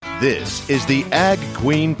This is the Ag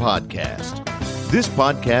Queen Podcast. This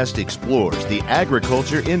podcast explores the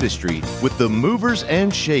agriculture industry with the movers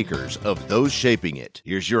and shakers of those shaping it.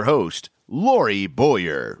 Here's your host, Lori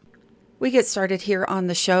Boyer. We get started here on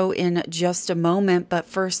the show in just a moment, but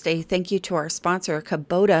first a thank you to our sponsor,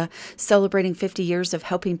 Kubota, celebrating 50 years of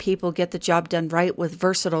helping people get the job done right with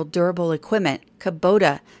versatile, durable equipment.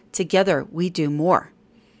 Kubota, together we do more.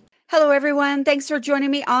 Hello, everyone. Thanks for joining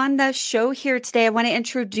me on the show here today. I want to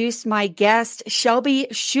introduce my guest. Shelby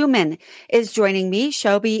Shuman is joining me.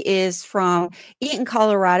 Shelby is from Eaton,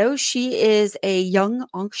 Colorado. She is a young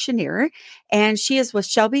auctioneer, and she is with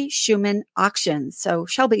Shelby Shuman Auctions. So,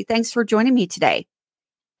 Shelby, thanks for joining me today.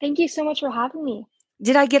 Thank you so much for having me.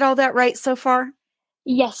 Did I get all that right so far?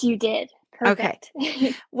 Yes, you did. Perfect.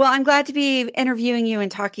 Okay. Well, I'm glad to be interviewing you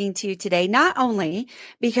and talking to you today, not only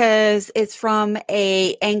because it's from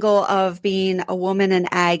a angle of being a woman in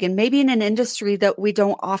ag and maybe in an industry that we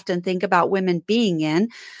don't often think about women being in,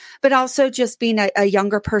 but also just being a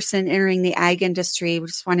younger person entering the ag industry. We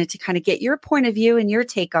just wanted to kind of get your point of view and your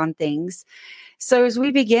take on things. So as we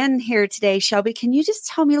begin here today, Shelby, can you just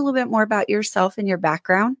tell me a little bit more about yourself and your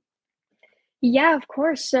background? Yeah, of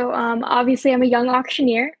course. So obviously, I'm a young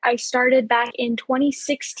auctioneer. I started back in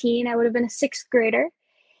 2016. I would have been a sixth grader.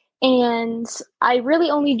 And I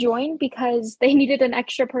really only joined because they needed an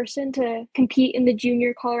extra person to compete in the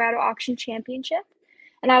Junior Colorado Auction Championship.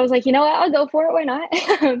 And I was like, you know what, I'll go for it. Why not?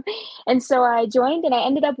 And so I joined and I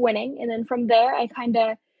ended up winning. And then from there, I kind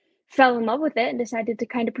of fell in love with it and decided to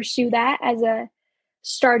kind of pursue that as a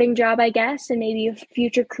starting job, I guess, and maybe a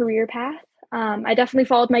future career path. I definitely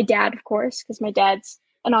followed my dad, of course, because my dad's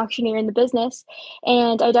an auctioneer in the business.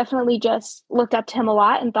 And I definitely just looked up to him a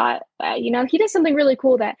lot and thought, he does something really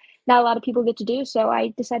cool that not a lot of people get to do. So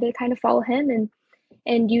I decided to kind of follow him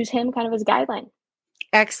and use him kind of as a guideline.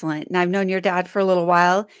 Excellent. And I've known your dad for a little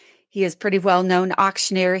while. He is pretty well-known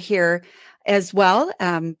auctioneer here as well,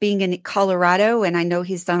 being in Colorado. And I know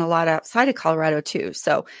he's done a lot outside of Colorado too.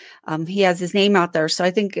 So he has his name out there. So I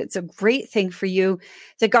think it's a great thing for you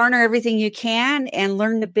to garner everything you can and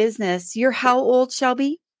learn the business. You're how old,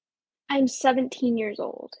 Shelby? I'm 17 years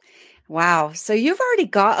old. Wow. So you've already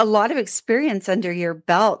got a lot of experience under your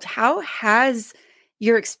belt. How has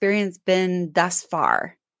your experience been thus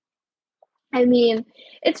far? I mean,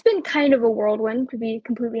 it's been kind of a whirlwind, to be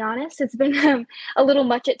completely honest. It's been a little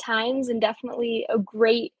much at times and definitely a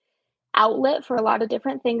great outlet for a lot of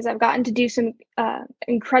different things. I've gotten to do some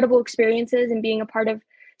incredible experiences and being a part of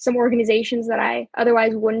some organizations that I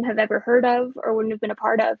otherwise wouldn't have ever heard of or wouldn't have been a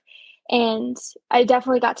part of. And I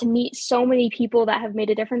definitely got to meet so many people that have made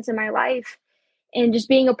a difference in my life. And just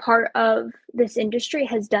being a part of this industry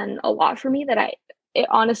has done a lot for me that it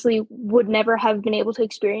honestly would never have been able to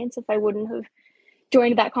experience if I wouldn't have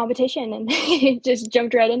joined that competition and just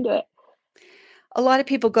jumped right into it. A lot of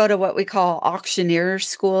people go to what we call auctioneer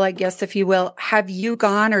school, I guess, if you will. Have you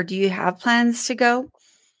gone or do you have plans to go?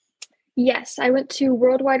 Yes, I went to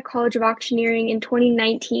Worldwide College of Auctioneering in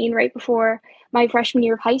 2019, right before my freshman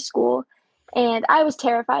year of high school. And I was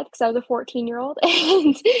terrified because I was a 14-year-old.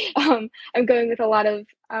 And I'm going with a lot of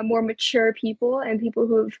more mature people and people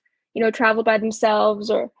who've traveled by themselves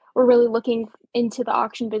or were really looking into the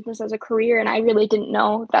auction business as a career. And I really didn't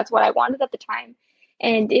know if that's what I wanted at the time.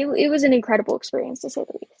 And it was an incredible experience, to say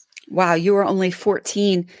the least. Wow, you were only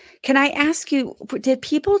 14. Can I ask you, did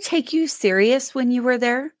people take you serious when you were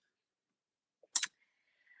there?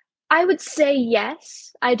 I would say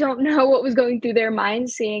yes. I don't know what was going through their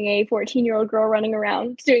minds seeing a 14-year-old girl running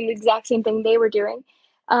around doing the exact same thing they were doing.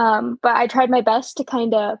 But I tried my best to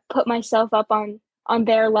kind of put myself up on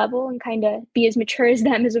their level and kind of be as mature as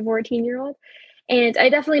them as a 14-year-old. And I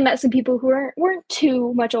definitely met some people who weren't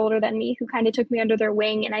too much older than me who kind of took me under their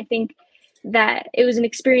wing. And I think that it was an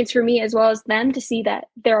experience for me as well as them to see that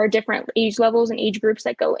there are different age levels and age groups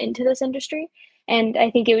that go into this industry. And I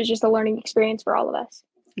think it was just a learning experience for all of us.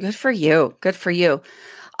 Good for you. Good for you.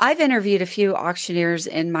 I've interviewed a few auctioneers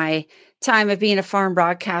in my time of being a farm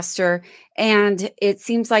broadcaster, and it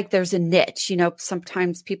seems like there's a niche.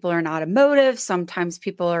 Sometimes people are in automotive, sometimes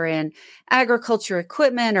people are in agriculture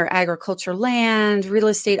equipment or agriculture land, real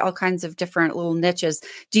estate, all kinds of different little niches.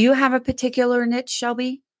 Do you have a particular niche,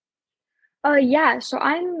 Shelby? Yeah, so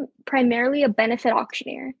I'm primarily a benefit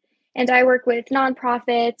auctioneer, and I work with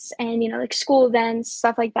nonprofits and, like school events,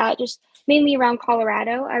 stuff like that, just mainly around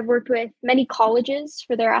Colorado. I've worked with many colleges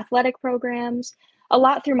for their athletic programs, a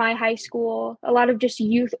lot through my high school, a lot of just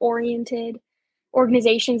youth-oriented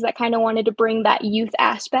organizations that kind of wanted to bring that youth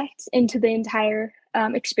aspect into the entire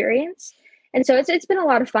experience. And so it's been a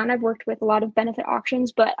lot of fun. I've worked with a lot of benefit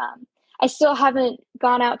auctions, but I still haven't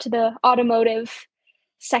gone out to the automotive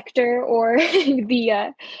sector or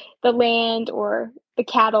the land or the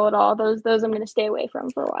cattle at all. Those I'm going to stay away from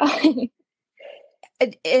for a while.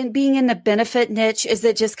 And being in the benefit niche, is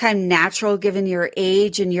it just kind of natural given your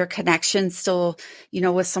age and your connection still,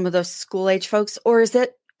 with some of those school age folks? Or is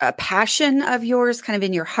it a passion of yours kind of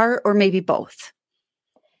in your heart, or maybe both?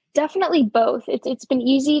 Definitely both. It's been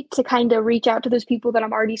easy to kind of reach out to those people that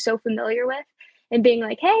I'm already so familiar with and being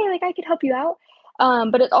like, hey, like I could help you out.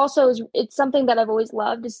 But it also it's something that I've always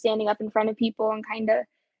loved, is standing up in front of people and kind of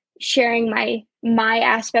sharing my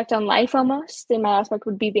aspect on life almost. And my aspect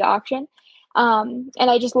would be the auction. And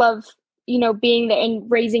I just love, being there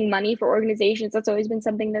and raising money for organizations. That's always been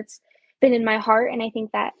something that's been in my heart. And I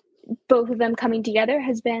think that both of them coming together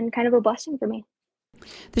has been kind of a blessing for me.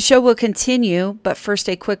 The show will continue, but first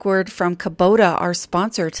a quick word from Kubota, our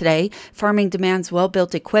sponsor today. Farming demands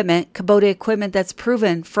well-built equipment. Kubota equipment that's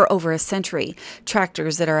proven for over a century.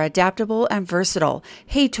 Tractors that are adaptable and versatile.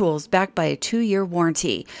 Hay tools backed by a 2-year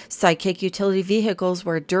warranty. Sidekick utility vehicles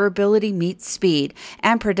where durability meets speed.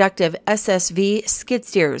 And productive SSV skid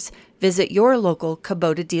steers. Visit your local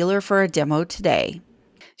Kubota dealer for a demo today.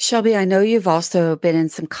 Shelby, I know you've also been in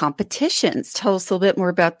some competitions. Tell us a little bit more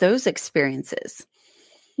about those experiences.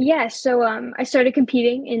 Yeah, so I started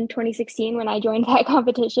competing in 2016 when I joined that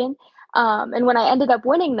competition. And when I ended up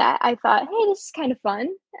winning that, I thought, hey, this is kind of fun.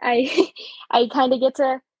 I I kind of get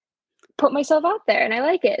to put myself out there and I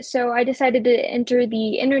like it. So I decided to enter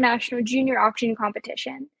the International Junior Auction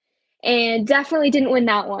Competition and definitely didn't win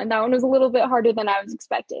that one. That one was a little bit harder than I was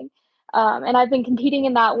expecting. And I've been competing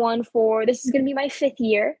in that one this is going to be my 5th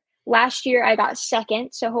year. Last year I got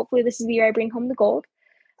second, so hopefully this is the year I bring home the gold.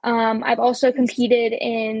 I've also competed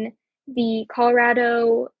in the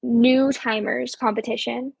Colorado New Timers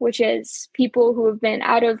competition, which is people who have been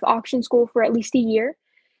out of auction school for at least a year.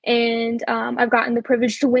 And I've gotten the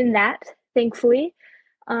privilege to win that, thankfully.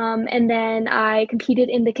 And then I competed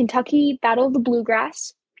in the Kentucky Battle of the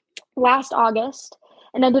Bluegrass last August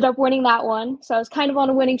and ended up winning that one. So I was kind of on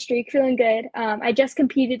a winning streak, feeling good. I just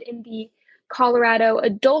competed in the Colorado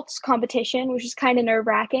adults competition, which is kind of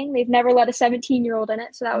nerve-wracking. They've never let a 17-year-old in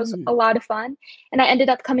it, so that was a lot of fun. And I ended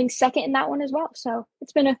up coming second in that one as well. So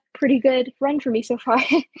it's been a pretty good run for me so far.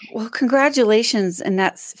 Well, congratulations. And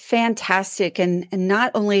that's fantastic. And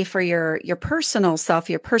not only for your personal self,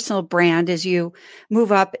 your personal brand as you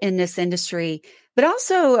move up in this industry, but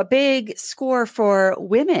also a big score for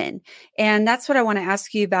women. And that's what I want to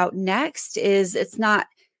ask you about next. Is it's not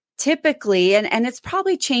typically, and it's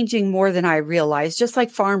probably changing more than I realized, just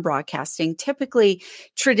like farm broadcasting, typically,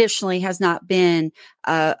 traditionally has not been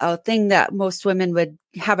a thing that most women would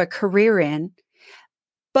have a career in.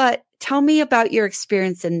 But tell me about your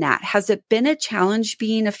experience in that. Has it been a challenge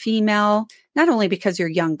being a female, not only because you're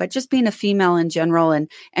young, but just being a female in general and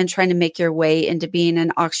trying to make your way into being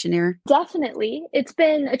an auctioneer? Definitely. It's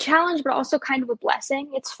been a challenge, but also kind of a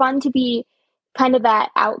blessing. It's fun to be kind of that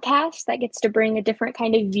outcast that gets to bring a different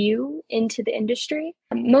kind of view into the industry.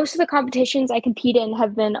 Most of the competitions I compete in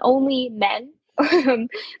have been only men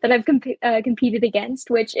that I've competed against,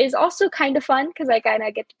 which is also kind of fun because I kind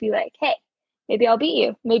of get to be like, hey, maybe I'll beat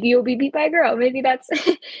you. Maybe you'll be beat by a girl. Maybe that's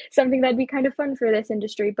something that'd be kind of fun for this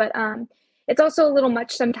industry. But it's also a little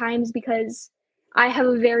much sometimes because I have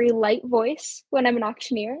a very light voice when I'm an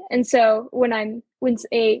auctioneer. And so when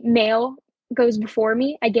a male goes before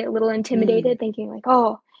me, I get a little intimidated thinking like,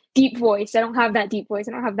 oh, deep voice. I don't have that deep voice.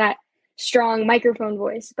 I don't have that strong microphone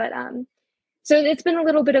voice. But so it's been a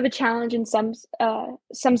little bit of a challenge in some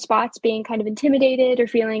spots, being kind of intimidated or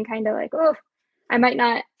feeling kind of like, oh, I might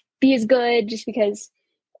not be as good just because,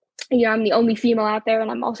 I'm the only female out there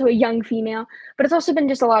and I'm also a young female. But it's also been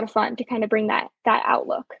just a lot of fun to kind of bring that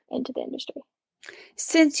outlook into the industry.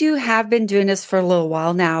 Since you have been doing this for a little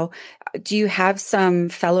while now, do you have some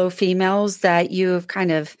fellow females that you've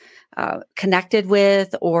kind of connected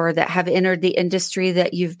with or that have entered the industry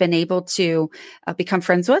that you've been able to become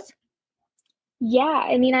friends with? Yeah,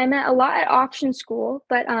 I mean, I met a lot at auction school,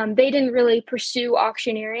 but they didn't really pursue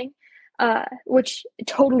auctioneering, which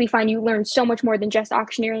totally fine. You learn so much more than just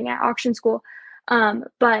auctioneering at auction school.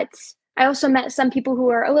 But I also met some people who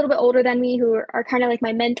are a little bit older than me who are kind of like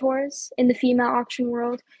my mentors in the female auction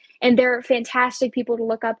world. And they're fantastic people to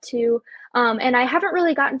look up to. And I haven't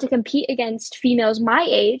really gotten to compete against females my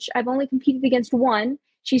age. I've only competed against one.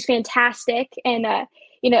 She's fantastic. And,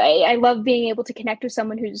 I love being able to connect with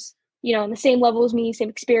someone who's, on the same level as me, same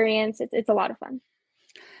experience. It's a lot of fun.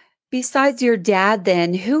 Besides your dad,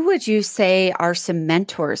 then, who would you say are some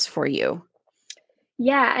mentors for you?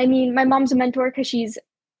 Yeah, I mean, my mom's a mentor because she's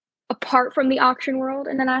apart from the auction world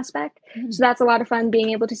in an aspect. So that's a lot of fun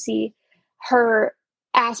being able to see her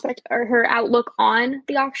aspect or her outlook on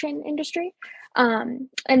the auction industry. And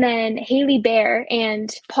then Haley Bear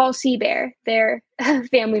and Paul C. Bear, they're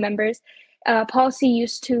family members. Paul C.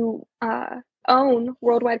 used to own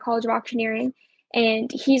Worldwide College of Auctioneering,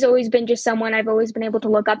 and he's always been just someone I've always been able to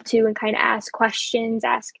look up to and kind of ask questions,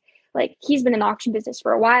 like, he's been in the auction business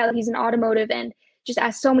for a while. He's in automotive, and just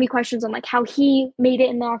ask so many questions on like how he made it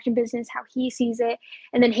in the auction business, how he sees it.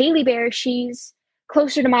 And then Haley Bear, she's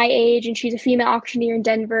closer to my age, and she's a female auctioneer in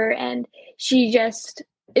Denver, and she just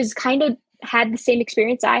is kind of had the same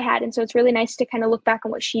experience I had. And so it's really nice to kind of look back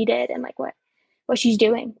on what she did and like what she's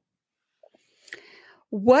doing.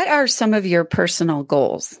 What are some of your personal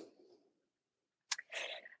goals?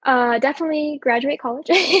 Definitely graduate college.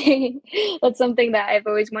 That's something that I've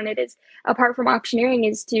always wanted, is apart from auctioneering,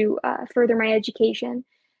 is to further my education.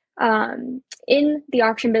 In the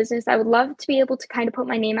auction business, I would love to be able to kind of put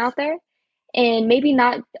my name out there, and maybe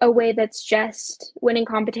not a way that's just winning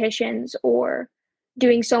competitions or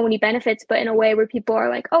doing so many benefits, but in a way where people are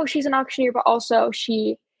like, oh, she's an auctioneer, but also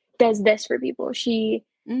she does this for people. She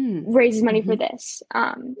raises money for this,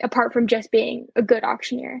 apart from just being a good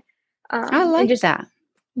auctioneer. I like that.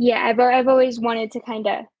 Yeah, I've always wanted to kind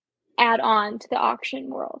of add on to the auction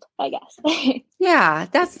world, I guess. Yeah,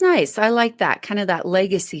 that's nice. I like that, kind of that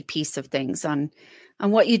legacy piece of things on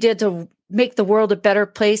what you did to make the world a better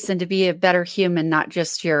place and to be a better human, not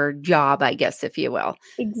just your job, I guess, if you will.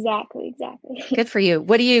 Exactly. Good for you.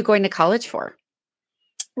 What are you going to college for?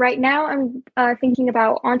 Right now, I'm thinking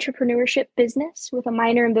about entrepreneurship business with a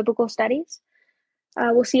minor in biblical studies.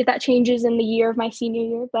 We'll see if that changes in the year of my senior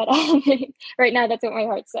year, but right now that's what my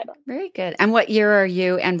heart's set on. Very good. And what year are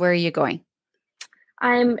you and where are you going?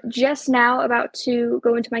 I'm just now about to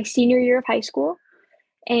go into my senior year of high school,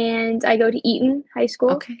 and I go to Eaton High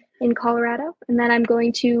School in Colorado, and then I'm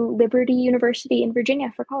going to Liberty University in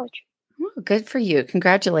Virginia for college. Oh, good for you.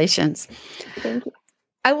 Congratulations. Thank you.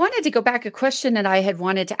 I wanted to go back a question that I had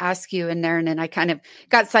wanted to ask you in there, and then I kind of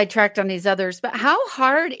got sidetracked on these others. But how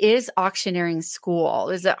hard is auctioneering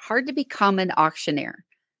school? Is it hard to become an auctioneer?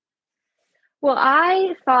 Well,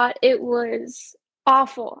 I thought it was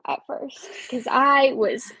awful at first because I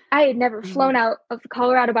had never flown out of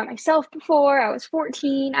Colorado by myself before. I was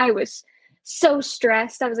 14. I was so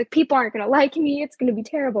stressed. I was like, people aren't going to like me. It's going to be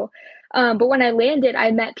terrible. But when I landed,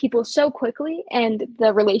 I met people so quickly, and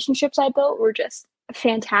the relationships I built were just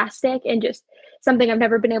fantastic and just something I've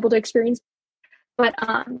never been able to experience. But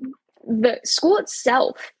the school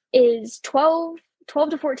itself is 12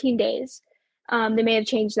 to 14 days. They may have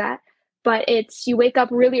changed that, but you wake up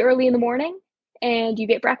really early in the morning and you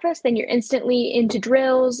get breakfast, then you're instantly into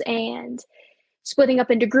drills and splitting up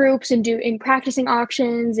into groups and practicing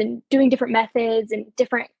auctions and doing different methods and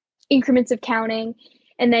different increments of counting.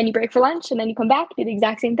 And then you break for lunch, and then you come back, do the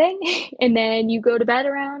exact same thing, and then you go to bed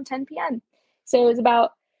around 10 p.m. So it was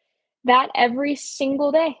about that every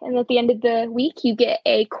single day. And at the end of the week, you get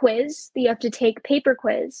a quiz that you have to take, paper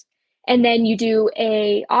quiz. And then you do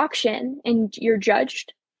a auction and you're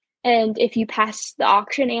judged. And if you pass the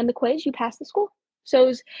auction and the quiz, you pass the school. So it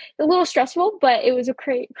was a little stressful, but it was a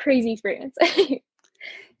crazy experience.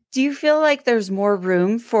 Do you feel like there's more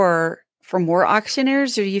room for more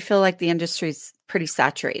auctioneers, or do you feel like the industry's pretty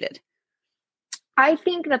saturated? I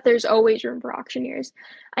think that there's always room for auctioneers.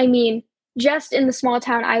 I mean, just in the small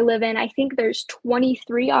town I live in, I think there's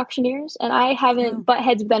 23 auctioneers, and I haven't butt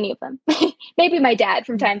heads with any of them. Maybe my dad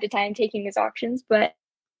from time to time taking his auctions, but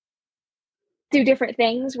do different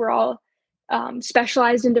things. We're all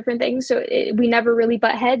specialized in different things, so we never really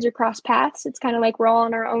butt heads or cross paths. It's kind of like we're all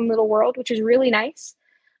in our own little world, which is really nice.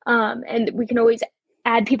 And we can always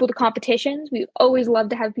add people to competitions. We always love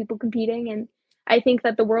to have people competing, and I think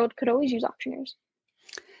that the world could always use auctioneers.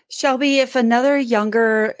 Shelby, if another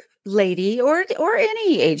younger lady or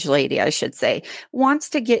any age lady, I should say, wants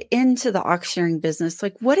to get into the auctioneering business,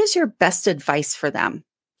 like, what is your best advice for them?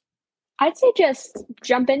 I'd say just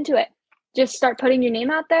jump into it. Just start putting your name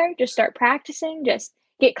out there. Just start practicing. Just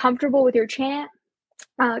get comfortable with your chant.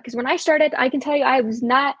 Because when I started, I can tell you, I was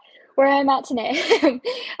not where I'm at today.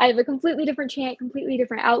 I have a completely different chant, completely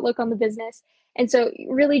different outlook on the business. And so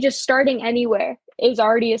really just starting anywhere is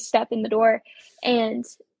already a step in the door. And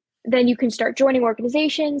then you can start joining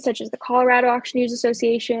organizations such as the Colorado Auctioneers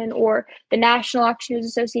Association or the National Auctioneers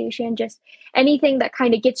Association, just anything that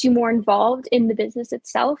kind of gets you more involved in the business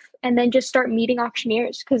itself. And then just start meeting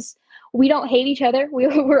auctioneers, because we don't hate each other.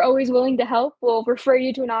 We're always willing to help. We'll refer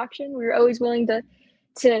you to an auction. We're always willing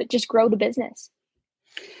to just grow the business.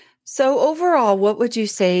 So overall, what would you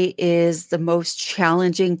say is the most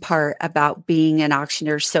challenging part about being an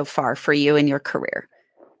auctioneer so far for you in your career?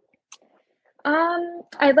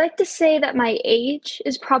 I'd like to say that my age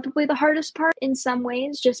is probably the hardest part in some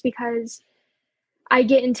ways, just because I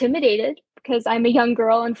get intimidated because I'm a young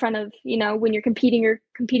girl in front of, when you're competing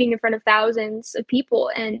in front of thousands of people,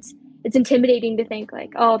 and it's intimidating to think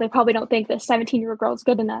like, oh, they probably don't think this 17-year-old girl is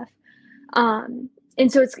good enough.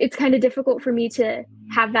 And so it's kind of difficult for me to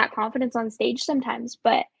have that confidence on stage sometimes.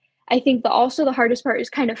 But I think also the hardest part is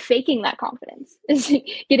kind of faking that confidence, is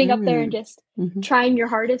getting up there and just trying your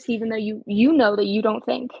hardest, even though you know that you don't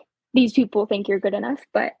think these people think you're good enough,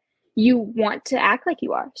 but you want to act like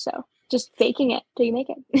you are. So just faking it till you make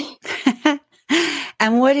it.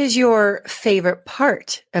 And what is your favorite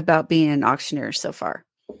part about being an auctioneer so far?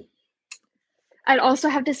 I'd also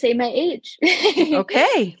have to say my age.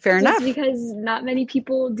 Okay, fair enough. Because not many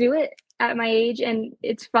people do it at my age, and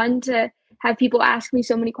it's fun to have people ask me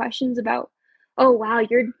so many questions about, oh, wow,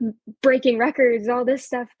 you're breaking records, all this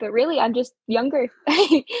stuff. But really, I'm just younger.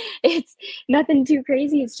 It's nothing too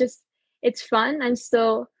crazy. It's fun. I'm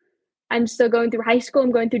still going through high school.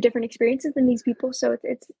 I'm going through different experiences than these people. So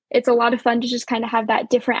it's a lot of fun to just kind of have that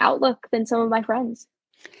different outlook than some of my friends.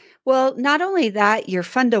 Well, not only that, you're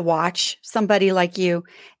fun to watch, somebody like you,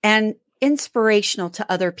 and inspirational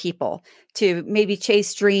to other people to maybe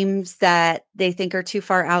chase dreams that they think are too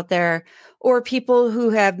far out there, or people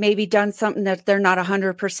who have maybe done something that they're not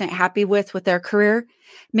 100% happy with their career,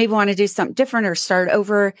 maybe want to do something different or start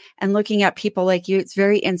over. And looking at people like you, it's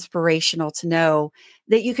very inspirational to know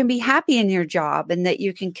that you can be happy in your job and that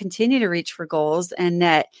you can continue to reach for goals, and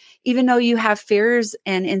that even though you have fears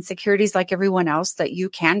and insecurities like everyone else, that you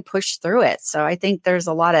can push through it. So I think there's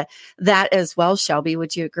a lot of that as well, Shelby.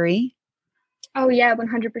 Would you agree? Oh, yeah,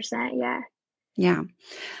 100%. Yeah. Yeah.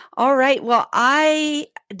 All right. Well, I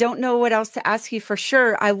don't know what else to ask you for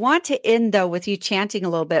sure. I want to end, though, with you chanting a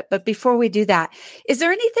little bit. But before we do that, is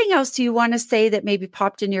there anything else you want to say that maybe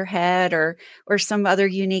popped in your head, or some other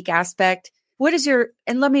unique aspect? What is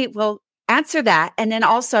we'll answer that. And then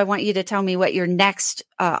also I want you to tell me what your next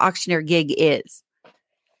auctioneer gig is.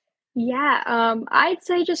 Yeah. I'd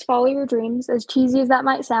say just follow your dreams, as cheesy as that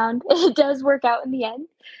might sound. It does work out in the end.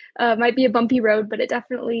 Might be a bumpy road, but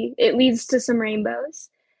it leads to some rainbows.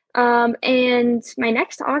 And my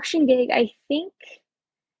next auction gig,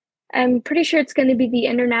 I'm pretty sure it's going to be the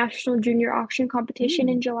International Junior Auction Competition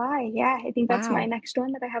in July. Yeah, I think that's my next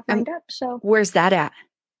one that I have lined up. So where's that at?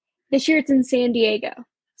 This year it's in San Diego.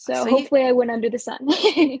 So hopefully I win under the sun.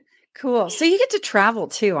 Cool. So you get to travel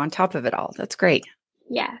too on top of it all. That's great.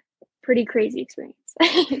 Yeah, pretty crazy experience.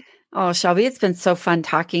 Oh, Shelby, it's been so fun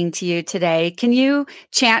talking to you today. Can you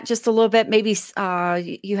chant just a little bit? Maybe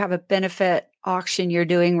you have a benefit auction you're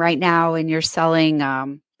doing right now and you're selling a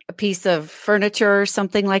piece of furniture or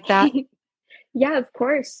something like that? Yeah, of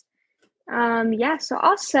course. So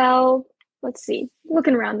I'll sell, let's see,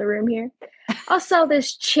 looking around the room here. I'll sell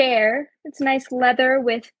this chair. It's nice leather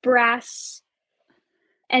with brass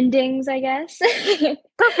endings, I guess.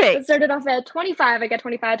 Perfect. It started off at 25. I got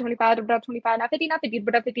 25, 25, 25, now 50, now 50,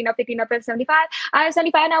 now 50, now 50, now 75. I have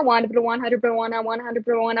 75 now, 100, 100, 100, 100,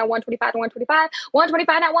 125, 125,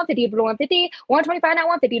 125 now, 150, 150, 125 now,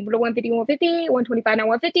 150, 150, 150, 125 now,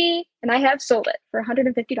 150, and I have sold it for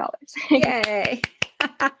 $150. Yay.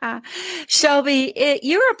 Shelby,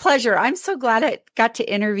 you're a pleasure. I'm so glad I got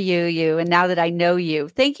to interview you. And now that I know you,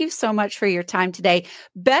 thank you so much for your time today.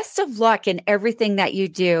 Best of luck in everything that you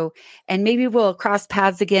do. And maybe we'll cross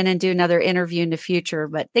paths again and do another interview in the future.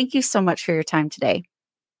 But thank you so much for your time today.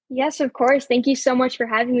 Yes, of course. Thank you so much for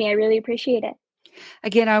having me. I really appreciate it.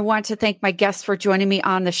 Again, I want to thank my guests for joining me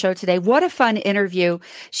on the show today. What a fun interview.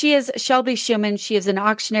 She is Shelby Shuman. She is an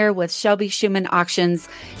auctioneer with Shelby Shuman Auctions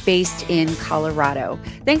based in Colorado.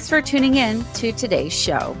 Thanks for tuning in to today's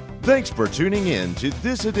show. Thanks for tuning in to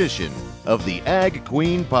this edition of the Ag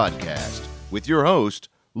Queen Podcast with your host,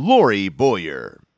 Lori Boyer.